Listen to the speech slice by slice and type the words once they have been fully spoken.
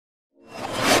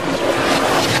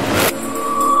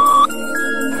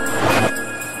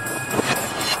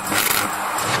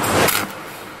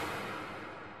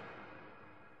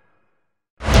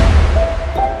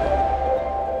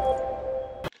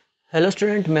Hello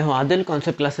student, मैं हूं Adil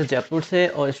concept classes Jaipur से।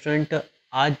 और स्टूडेंट,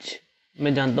 आज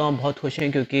मैं जानता हूं आप बहुत खुश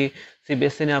हैं क्योंकि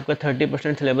सीबीएसई ने आपका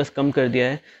 30% सिलेबस कम कर दिया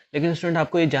है। लेकिन स्टूडेंट,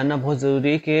 आपको ये जानना बहुत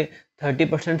ज़रूरी है कि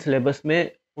 30% सिलेबस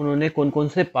में उन्होंने कौन कौन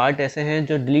से पार्ट ऐसे हैं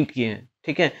जो डिलीट किए हैं।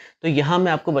 ठीक है, तो यहाँ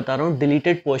मैं आपको बता रहा हूँ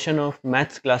deleted portion of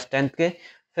maths class 10th के,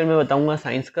 फिर मैं बताऊँगा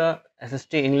साइंस का,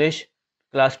 एसएसटी इंग्लिश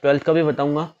क्लास 12th का भी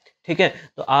बताऊँगा। ठीक है,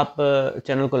 तो आप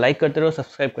चैनल को लाइक करते रहो,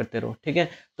 सब्सक्राइब करते रहो। ठीक है,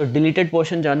 तो डिलीटेड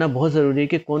पोर्शन जानना बहुत ज़रूरी है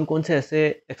कि कौन कौन से ऐसे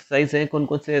एक्सरसाइज हैं, कौन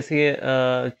कौन से ऐसे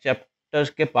चैप्टर्स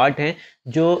के पार्ट हैं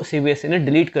जो सीबीएसई ने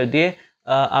डिलीट कर दिए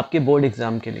आपके बोर्ड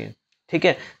एग्ज़ाम के लिए। ठीक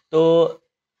है, तो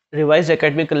रिवाइज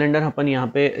एकेडमिक कैलेंडर अपन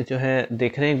यहाँ पे जो है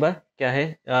देख रहे हैं, एक बार क्या है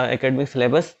एकेडमिक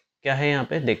सिलेबस क्या है यहाँ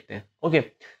पे देखते हैं। ओके,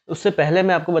 उससे पहले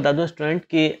मैं आपको बता दूं स्टूडेंट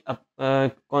कि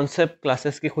कॉन्सेप्ट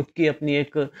क्लासेस की खुद की अपनी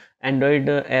एक एंड्रॉयड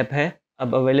ऐप है,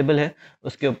 अब अवेलेबल है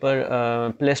उसके ऊपर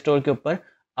प्ले स्टोर के ऊपर।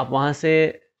 आप वहाँ से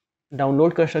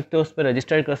डाउनलोड कर सकते हो, उस पर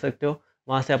रजिस्टर कर सकते हो।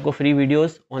 वहाँ से आपको फ्री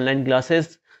वीडियोस, ऑनलाइन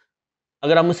क्लासेस,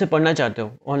 अगर आप मुझसे पढ़ना चाहते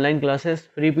हो, online classes,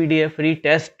 free PDF, free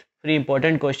test, free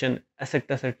important question,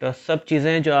 et cetera सब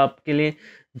चीज़ें हैं जो आपके लिए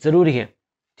ज़रूरी है।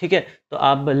 ठीक है, तो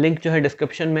आप लिंक जो है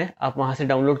डिस्क्रिप्शन में, आप वहाँ से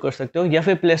डाउनलोड कर सकते हो या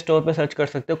फिर प्ले स्टोर पर सर्च कर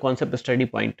सकते हो कॉन्सेप्ट स्टडी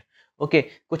पॉइंट। ओके,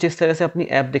 कुछ इस तरह से अपनी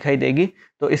ऐप दिखाई देगी।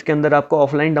 तो इसके अंदर आपको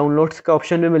ऑफलाइन डाउनलोड्स का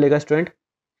ऑप्शन भी मिलेगा स्टूडेंट।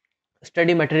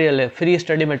 स्टडी मटेरियल है, फ्री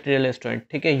स्टडी मटेरियल है स्टूडेंट।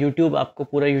 ठीक है, यूट्यूब, आपको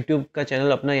पूरा यूट्यूब का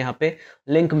चैनल अपना यहाँ पे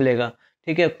लिंक मिलेगा।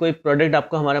 ठीक है, कोई प्रोडक्ट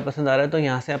आपको हमारा पसंद आ रहा है तो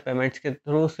यहाँ से आप पेमेंट्स के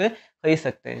थ्रू से खरीद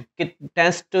सकते हैं। कि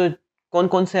टेस्ट कौन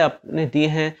कौन से आपने दिए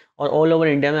हैं और ऑल ओवर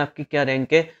इंडिया में आपकी क्या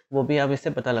रैंक है, वो भी आप इससे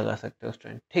पता लगा सकते हो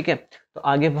स्टूडेंट। ठीक है, तो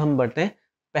आगे हम बढ़ते हैं।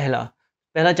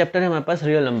 पहला चैप्टर है हमारे पास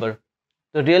रियल नंबर।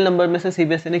 तो रियल नंबर में से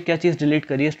सीबीएसई ने क्या चीज़ डिलीट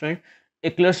करी है student?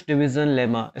 इक्लर्स division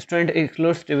lemma. Student,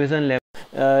 इक्लर्स division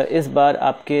lemma इस बार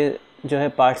आपके जो है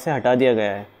पार्ट से हटा दिया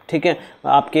गया है। ठीक है,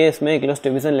 आपके इसमें इक्लर्स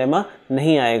डिवीजन लेमा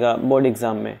नहीं आएगा बोर्ड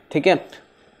एग्जाम में। ठीक है,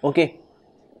 ओके,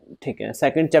 ठीक है।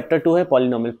 सेकंड चैप्टर 2 है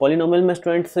पॉलिनोमियल। पॉलिनोमियल में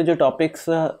स्टूडेंट्स से जो टॉपिक्स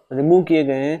रिमूव किए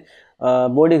गए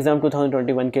हैं बोर्ड एग्जाम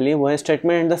 2021 के लिए, वो है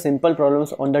statement and the simple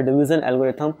problems on the division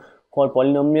algorithm for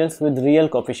polynomials with real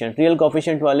coefficient. Real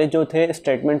coefficient वाले जो थे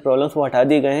स्टेटमेंट प्रॉब्लम्स वो हटा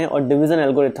दिए गए हैं, और डिवीजन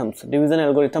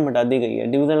एल्गोरिथम हटा दी गई है।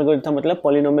 डिवीजन एल्गोरिथम मतलब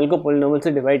पॉलिनोमियल को पॉलिनोमियल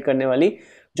से डिवाइड करने वाली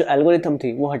जो एल्गोरिथम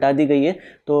थी वो हटा दी गई है।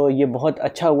 तो ये बहुत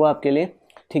अच्छा हुआ आपके लिए।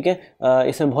 ठीक है,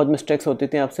 इसमें बहुत मिस्टेक्स होती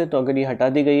थी आपसे, तो अगर ये हटा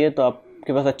दी गई है तो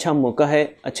आपके पास अच्छा मौका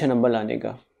है अच्छे नंबर लाने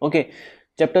का। Okay,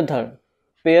 chapter 3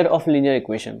 pair of linear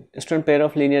equation. Student, pair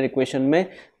of linear equation में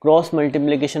क्रॉस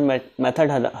मल्टीप्लिकेशन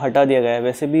मेथड हटा दिया गया है।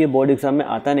 वैसे भी ये बोर्ड एग्जाम में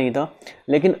आता नहीं था,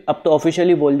 लेकिन अब तो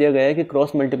ऑफिशियली बोल दिया गया है कि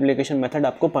क्रॉस मल्टीप्लिकेशन मेथड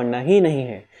आपको पढ़ना ही नहीं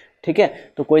है। ठीक है,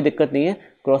 तो कोई दिक्कत नहीं है,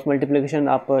 क्रॉस मल्टीप्लिकेशन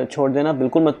आप छोड़ देना,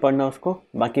 बिल्कुल मत पढ़ना उसको,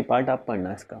 बाकी पार्ट आप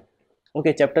पढ़ना इसका।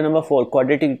 Okay, chapter number 4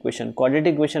 quadratic equation.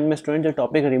 Quadratic equation में स्टूडेंट जो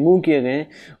टॉपिक रिमूव किए गए हैं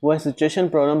वो है situation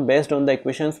problem based on the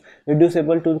equations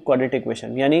reducible to quadratic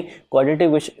equation. यानी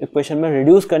क्वाड्रेटिक इक्वेशन में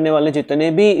रिड्यूस करने वाले जितने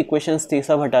भी इक्वेशंस थी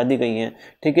सब हटा दी गई हैं।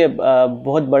 ठीक है,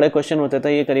 बहुत बड़े क्वेश्चन होता था,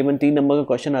 ये करीबन 3 नंबर का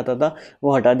क्वेश्चन आता था,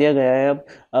 वो हटा दिया गया है।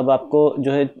 अब आपको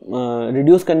जो है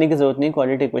रिड्यूस करने की ज़रूरत नहीं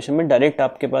क्वाड्रेटिक इक्वेशन में, डायरेक्ट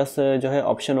आपके पास जो है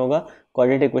ऑप्शन होगा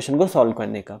क्वाड्रेटिक इक्वेशन को सॉल्व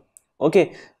करने का। ओके,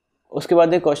 उसके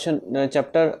बाद एक क्वेश्चन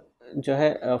चैप्टर जो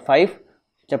है 5,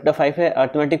 चैप्टर 5 है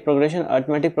अरिथमेटिक प्रोग्रेशन।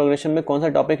 अरिथमेटिक प्रोग्रेशन में कौन सा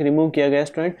टॉपिक रिमूव किया गया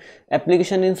student?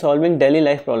 Application in solving daily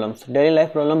life problems. Daily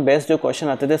life problem based जो क्वेश्चन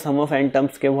आते थे सम ऑफ एन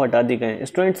टर्म्स के, वो हटा दिए गए।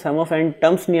 Student, some of N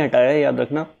terms नहीं हटाया, याद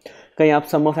रखना, कहीं आप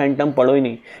सम ऑफ एन टर्म पढ़ो ही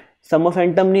नहीं। सम ऑफ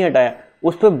एन टर्म नहीं हटाया,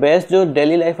 उस पर बेस्ड जो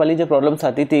डेली लाइफ वाली जो प्रॉब्लम्स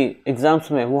आती थी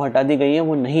एग्जाम्स में वो हटा दी गई हैं,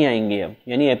 वो नहीं आएंगी अब,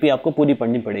 यानी एपी आपको पूरी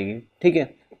पढ़नी पड़ेगी। ठीक है,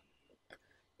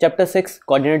 chapter 6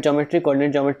 coordinate geometry.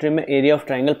 Coordinate geometry में एरिया ऑफ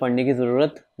ट्राइंगल पढ़ने की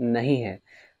ज़रूरत नहीं है।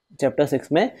 चैप्टर 6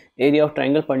 में एरिया ऑफ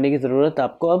ट्राइंगल पढ़ने की ज़रूरत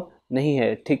आपको अब नहीं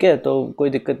है। ठीक है, तो कोई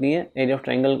दिक्कत नहीं है, एरिया ऑफ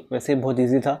ट्राइंगल वैसे बहुत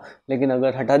इजी था, लेकिन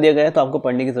अगर हटा दिया गया तो आपको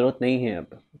पढ़ने की ज़रूरत नहीं है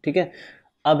अब। ठीक है,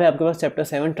 अब है आपके पास चैप्टर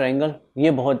 7 ट्राइंगल।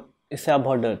 ये बहुत, इससे आप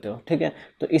बहुत डरते हो। ठीक है,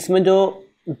 तो इसमें जो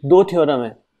 2 थ्योरम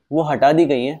है वो हटा दी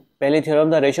गई हैं। पहली theorem,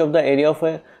 the ratio of the area of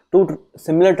 2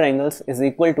 similar triangles is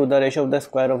equal to the ratio of the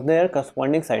square of their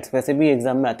corresponding sides. वैसे भी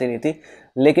एग्जाम में आती नहीं थी,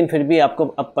 लेकिन फिर भी आपको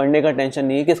अब पढ़ने का टेंशन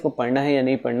नहीं है कि इसको पढ़ना है या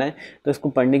नहीं पढ़ना है, तो इसको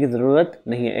पढ़ने की ज़रूरत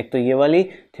नहीं है। एक तो ये वाली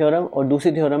थ्योरम, और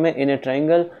दूसरी थ्योरम है इन ए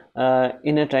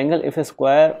triangle if A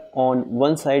square on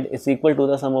one side is equal to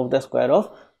the some of the square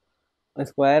of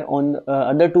square on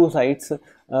other 2 sides,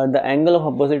 the angle of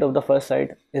opposite of the first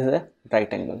side is a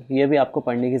right angle। ये भी आपको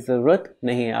पढ़ने की ज़रूरत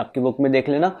नहीं है, आपकी book में देख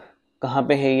लेना कहाँ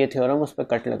पे है ये थ्योरम, उस पर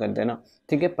कट लगा देना।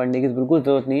 ठीक है, पढ़ने की बिल्कुल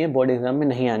ज़रूरत नहीं है, बोर्ड एग्जाम में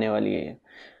नहीं आने वाली है ये।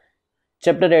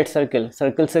 Chapter 8 circle.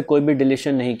 सर्किल से कोई भी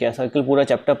डिलीशन नहीं किया, सर्किल पूरा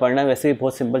चैप्टर पढ़ना है, वैसे भी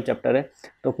बहुत सिंपल चैप्टर है,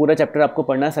 तो पूरा चैप्टर आपको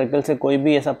पढ़ना है। सर्किल से कोई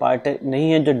भी ऐसा पार्ट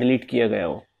नहीं है जो डिलीट किया गया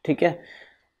हो। ठीक है,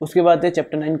 उसके बाद है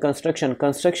चैप्टर 9 कंस्ट्रक्शन।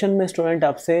 कंस्ट्रक्शन में स्टूडेंट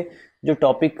आपसे जो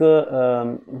टॉपिक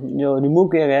जो रिमूव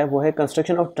किया गया है वो है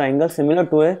construction of triangle similar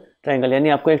to A triangle, यानी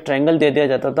आपको एक ट्राइंगल दे दिया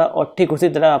जाता था और ठीक उसी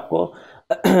तरह आपको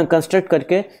कंस्ट्रक्ट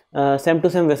करके सेम टू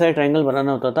सेम वैसा ही ट्राइंगल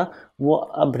बनाना होता था, वो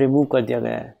अब रिमूव कर दिया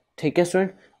गया है। ठीक है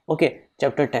student, okay.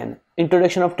 Chapter 10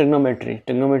 introduction of trigonometry.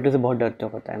 Trigonometry से बहुत डरते हो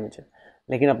पता है मुझे,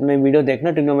 लेकिन अपने वीडियो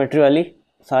देखना ट्रिग्नोमेट्री वाली,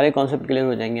 सारे कॉन्सेप्ट क्लियर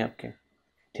हो जाएंगे आपके।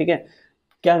 ठीक है,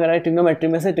 क्या करा है ट्रिग्नोमेट्री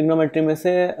में से? ट्रिग्नोमेट्री में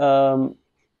से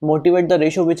motivate the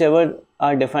ratio which ever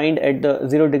R defined at the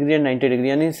 0 degree and 90 degree,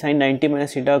 यानी साइन 90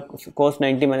 माइनस थीटा, कोस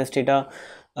 90 माइनस थीटा,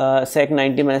 सेक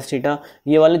 90 माइनस थीटा,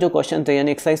 ये वाले जो क्वेश्चन थे,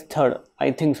 यानी exercise third,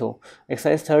 I think so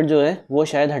exercise third जो है वो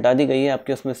शायद हटा दी गई है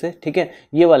आपके उसमें से। ठीक है,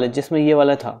 ये वाले जिसमें ये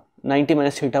वाला था 90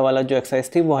 माइनस थीटा वाला जो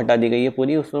एक्सरसाइज थी वो हटा दी गई है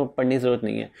पूरी, उसमें पढ़ने की ज़रूरत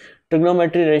नहीं है।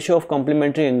 Trigonometry ratio of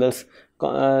complementary angles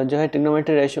जो है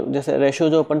ट्रिग्नोमेट्री रेशियो, जैसे रेशियो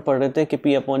जो अपन पढ़ रहे थे कि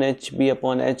P upon H, B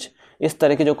upon H, इस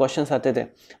तरह के जो क्वेश्चंस आते थे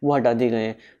वो हटा दिए गए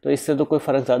हैं। तो इससे तो कोई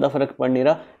ज़्यादा फर्क पड़ नहीं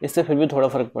रहा, इससे फिर भी थोड़ा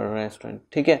फर्क पड़ रहा है स्टूडेंट।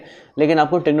 ठीक है, लेकिन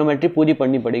आपको ट्रिग्नोमेट्री पूरी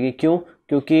पढ़नी पड़ेगी। क्यों?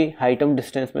 क्योंकि हाइट ऑफ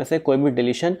डिस्टेंस में से कोई भी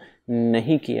डिलीशन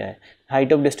नहीं किया है।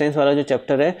 हाइट ऑफ डिस्टेंस वाला जो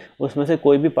चैप्टर है उसमें से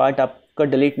कोई भी पार्ट आपका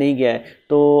डिलीट नहीं किया है।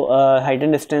 तो हाइट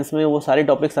एंड डिस्टेंस में वो सारे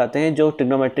टॉपिक्स आते हैं जो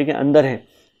ट्रिग्नोमेट्री के अंदर हैं,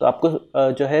 तो आपको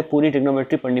जो है पूरी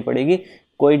ट्रिग्नोमेट्री पढ़नी पड़ेगी,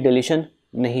 कोई डिलीशन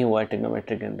नहीं हुआ है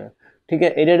ट्रिग्नोमेट्री के अंदर। ठीक है,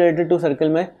 एरिया रिलेटेड टू सर्कल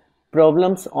में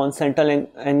problems on central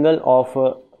angle of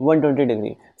 120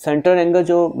 degree. Central angle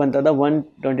जो बनता था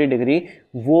 120 डिग्री,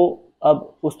 वो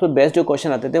अब उस पर बेस्ड जो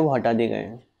क्वेश्चन आते थे वो हटा दिए गए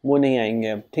हैं, वो नहीं आएंगे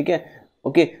अब। ठीक है,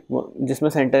 ओके, जिसमें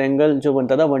सेंटर एंगल जो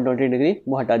बनता था 120 डिग्री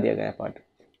वो हटा दिया गया है part.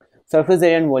 Surface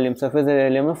area and volume. Surface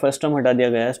area में फर्स्ट टर्म हटा दिया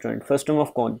गया है स्टूडेंट। फर्स्ट टर्म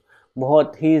ऑफ कौन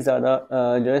बहुत ही ज़्यादा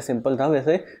जो है सिंपल था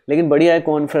वैसे, लेकिन बढ़िया है।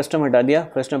 कौन फर्स्ट टर्म हटा दिया,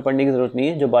 फर्स्ट टर्म पढ़ने की ज़रूरत नहीं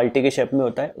है। जो बाल्टी के शेप में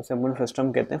होता है उसे अपन फर्स्ट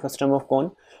टर्म कहते हैं, फर्स्ट टर्म ऑफ कौन।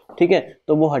 ठीक है,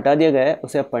 तो वो हटा दिया गया है,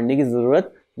 उसे अब पढ़ने की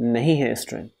ज़रूरत नहीं है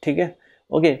स्टूडेंट। ठीक है,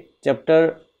 ओके।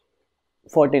 चैप्टर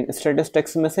 14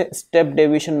 स्टैटिस्टिक्स में से स्टेप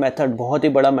डेविएशन मेथड, बहुत ही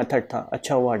बड़ा मेथड था,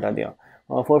 अच्छा वो हटा दिया।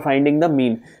 फॉर फाइंडिंग द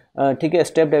मीन, ठीक है,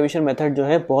 स्टेप डेविएशन मेथड जो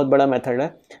है बहुत बड़ा मेथड है।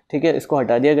 ठीक है, इसको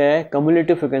हटा दिया गया है।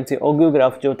 कम्युलेटिव फ्रिक्वेंसी, ऑग्यू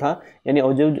ग्राफ जो था, यानी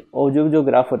ऑग्यू जो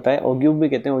ग्राफ होता है, ऑग्यू भी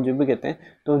कहते हैं,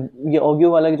 तो ये ऑग्यू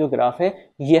वाला जो ग्राफ है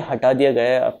ये हटा दिया गया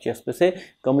है आपके उस से।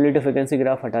 कम्युलेटिव फ्रिक्वेंसी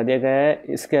ग्राफ हटा दिया गया है।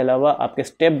 इसके अलावा आपके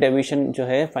स्टेप डेविएशन जो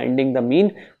है फाइंडिंग द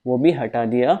मीन, वो भी हटा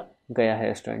दिया गया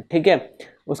है स्टूडेंट। ठीक है,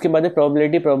 उसके बाद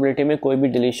प्रोबेबिलिटी में कोई भी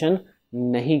डिलीशन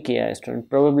नहीं किया है स्टूडेंट।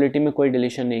 प्रोबेबिलिटी में कोई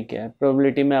डिलीशन नहीं किया है।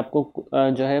 प्रोबेबिलिटी में आपको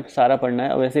जो है सारा पढ़ना है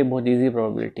और वैसे बहुत इजी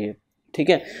प्रोबेबिलिटी है। ठीक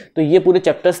है, तो ये पूरे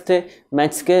चैप्टर्स थे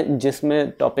मैथ्स के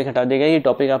जिसमें टॉपिक हटा दिया गया। ये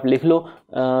टॉपिक आप लिख लो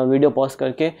वीडियो पॉज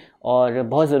करके, और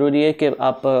बहुत ज़रूरी है कि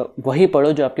आप वही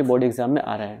पढ़ो जो आपके बोर्ड एग्ज़ाम में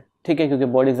आ रहा है। ठीक है, क्योंकि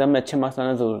बोर्ड एग्ज़ाम में अच्छे मार्क्स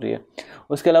आना ज़रूरी है।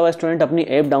 उसके अलावा स्टूडेंट अपनी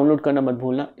ऐप डाउनलोड करना मत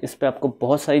भूलना, इस पर आपको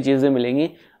बहुत सारी चीज़ें मिलेंगी।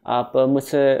 आप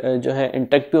मुझसे जो है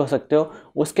इंटरेक्ट भी हो सकते हो।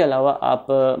 उसके अलावा आप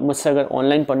मुझसे अगर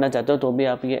ऑनलाइन पढ़ना चाहते हो तो भी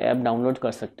आप ये ऐप डाउनलोड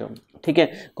कर सकते हो। ठीक है,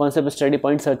 कॉन्सेप्ट स्टडी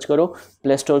पॉइंट सर्च करो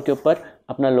प्ले स्टोर के ऊपर,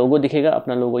 अपना लोगो दिखेगा।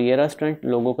 अपना लोगो ये रहा स्टूडेंट,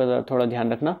 लोगो का थोड़ा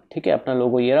ध्यान रखना। ठीक है, अपना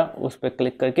लोगो ये रहा, उस पर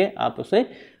क्लिक करके आप उसे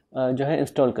जो है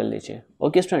इंस्टॉल कर लीजिए।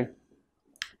 ओके स्टूडेंट,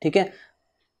 ठीक है,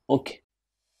 ओके।